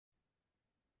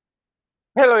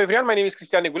Hello everyone, my name is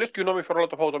Cristian Negulescu. You know me for a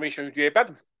lot of automation with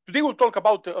UiPath. Today we'll talk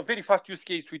about a very fast use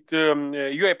case with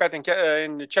UiPath and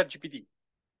ChatGPT.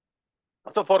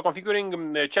 So for configuring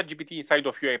ChatGPT inside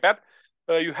of UiPath,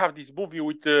 you have this movie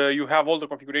with, you have all the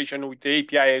configuration with the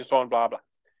API and so on, blah, blah.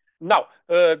 Now,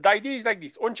 the idea is like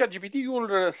this. On ChatGPT, you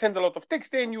will send a lot of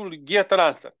text and you will get an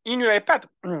answer. In UiPath,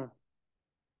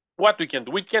 what we can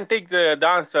do. We can take the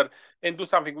answer and do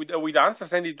something with the answer,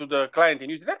 send it to the client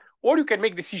and use it, or you can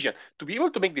make decision. To be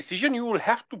able to make decision, you will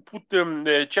have to put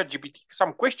ChatGPT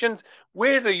some questions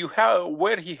where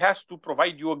he has to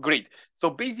provide you a grade. So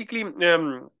basically,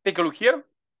 take a look here.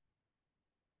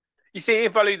 You say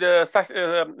evaluate the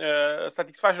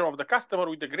satisfaction of the customer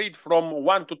with a grade from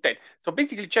 1 to 10. So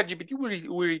basically, ChatGPT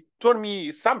will return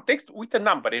me some text with a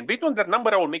number, and based on that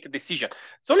number, I will make a decision.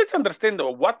 So let's understand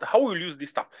how we'll use this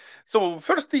stuff. So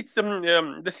first, it's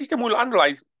the system will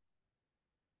analyze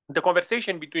the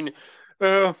conversation between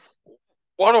one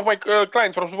of my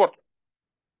clients from support,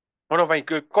 one of my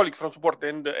colleagues from support,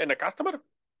 and a customer,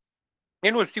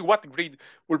 and we'll see what grade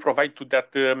will provide to that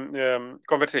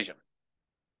conversation.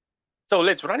 So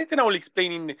let's run it, and I will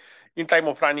explain in time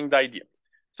of running the idea.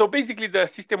 So basically, the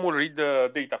system will read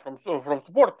the data from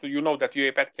support. You know that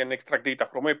UiPath can extract data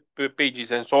from web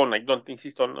pages and so on. I don't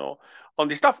insist on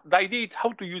this stuff. The idea is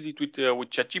how to use it with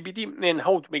ChatGPT and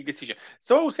how to make decision.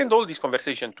 So I will send all this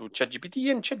conversation to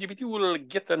ChatGPT, and ChatGPT will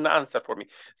get an answer for me.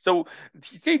 So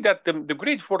say that the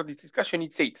grade for this discussion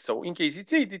is 8. So in case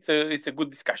it's 8, it's a good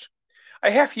discussion. I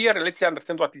have here. Let's say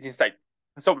understand what is inside.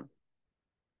 So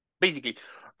basically,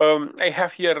 I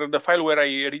have here the file where I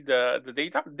read the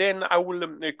data. Then I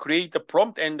will create a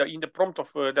prompt, and in the prompt of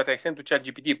that I sent to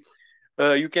ChatGPT,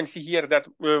 you can see here that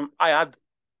I add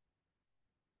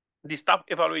this stuff,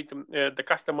 evaluate the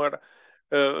customer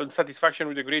satisfaction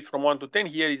with a grade from 1 to 10.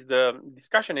 Here is the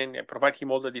discussion, and I provide him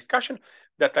all the discussion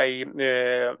that I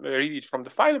read it from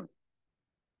the file.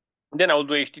 Then I will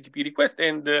do HTTP request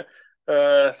and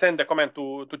send the command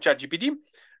to ChatGPT.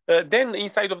 Then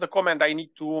inside of the command, I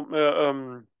need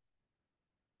to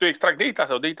extract data.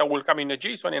 So data will come in a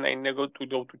JSON, and I go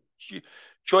to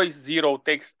choice 0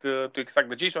 text to extract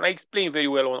the JSON. I explain very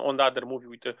well on the other movie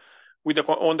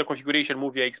on the configuration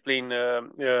movie. I explain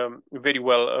very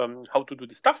well how to do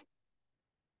this stuff.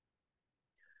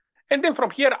 And then from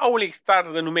here, I will start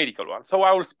the numerical one. So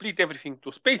I will split everything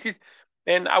to spaces,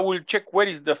 and I will check where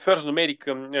is the first numeric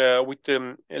with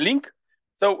link.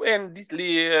 So, and this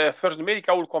first numeric,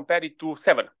 I will compare it to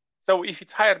 7. So if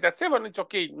it's higher than 7, it's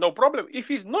okay, no problem. If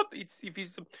it's not, if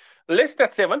it's less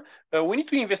than 7, we need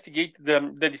to investigate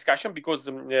the discussion, because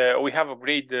we have a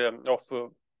grade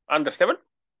of under 7.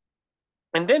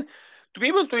 And then to be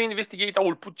able to investigate, I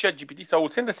will put ChatGPT. So I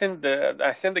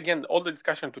will send again all the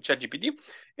discussion to ChatGPT,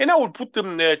 and I will put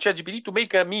ChatGPT to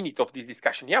make a minute of this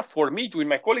discussion. Yeah, for me, with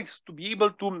my colleagues, to be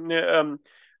able to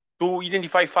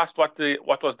identify fast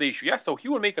what was the issue. Yeah, so he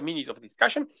will make a minute of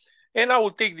discussion, and I will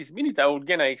take this minute. I will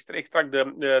again extract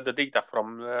the data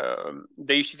from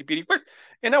the HTTP request,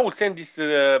 and I will send this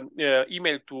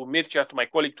email to Mircea, to my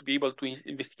colleague, to be able to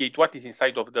investigate what is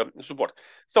inside of the support.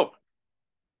 So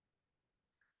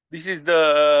this is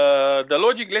the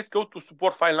logic. Let's go to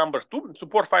support file number 2.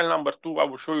 Support file number 2, I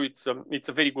will show you it's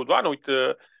a very good one. With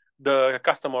the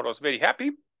customer was very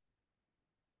happy.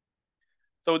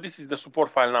 So this is the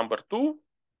support file number 2.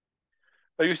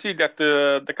 You see that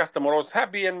the customer was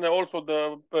happy, and also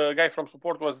the guy from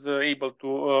support was able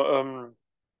to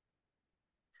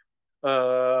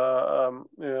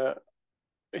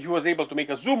he was able to make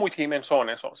a Zoom with him and so on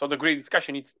and so on. So the grade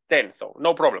discussion is 10, so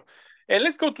no problem. And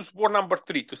let's go to support number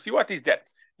 3 to see what is that.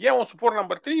 Yeah, on support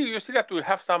number 3, you see that we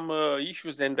have some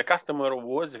issues, and the customer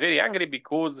was very angry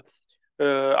because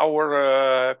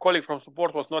our colleague from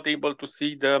support was not able to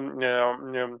see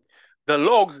the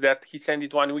logs that he sent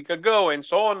it 1 week ago, and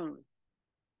so on.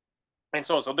 And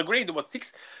so on. So the grade was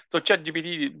 6. So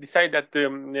ChatGPT decided that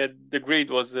the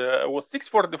grade was 6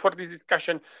 for this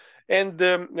discussion, and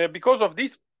because of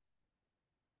this,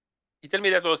 he told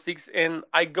me that was 6, and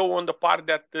I go on the part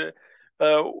that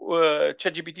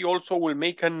ChatGPT also will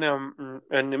make a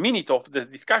minute of the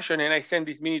discussion, and I send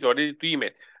this minute already to email.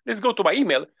 Let's go to my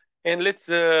email, and let's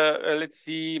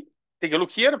see. Take a look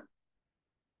here.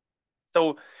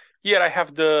 So here I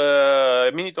have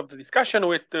the minute of the discussion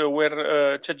with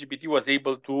where ChatGPT was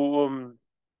able to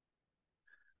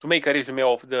make a resume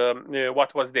of the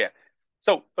what was there.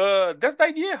 So that's the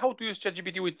idea how to use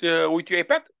ChatGPT with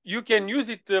UiPath. You can use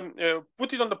it,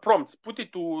 put it on the prompts, put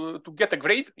it to get a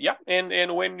grade, yeah.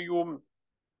 And when you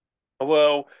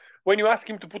ask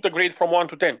him to put a grade from 1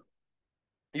 to 10,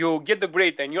 you get the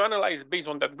grade and you analyze based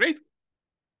on that grade.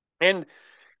 And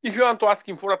If you want to ask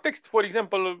him for a text, for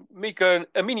example, make a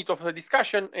minute of a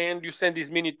discussion and you send this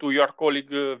minute to your colleague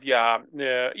via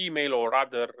email or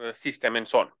other system and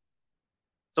so on.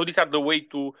 So these are the way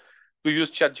to use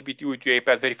ChatGPT with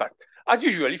UiPath very fast. As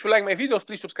usual, if you like my videos,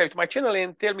 please subscribe to my channel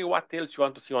and tell me what else you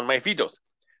want to see on my videos.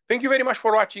 Thank you very much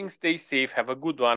for watching. Stay safe. Have a good one.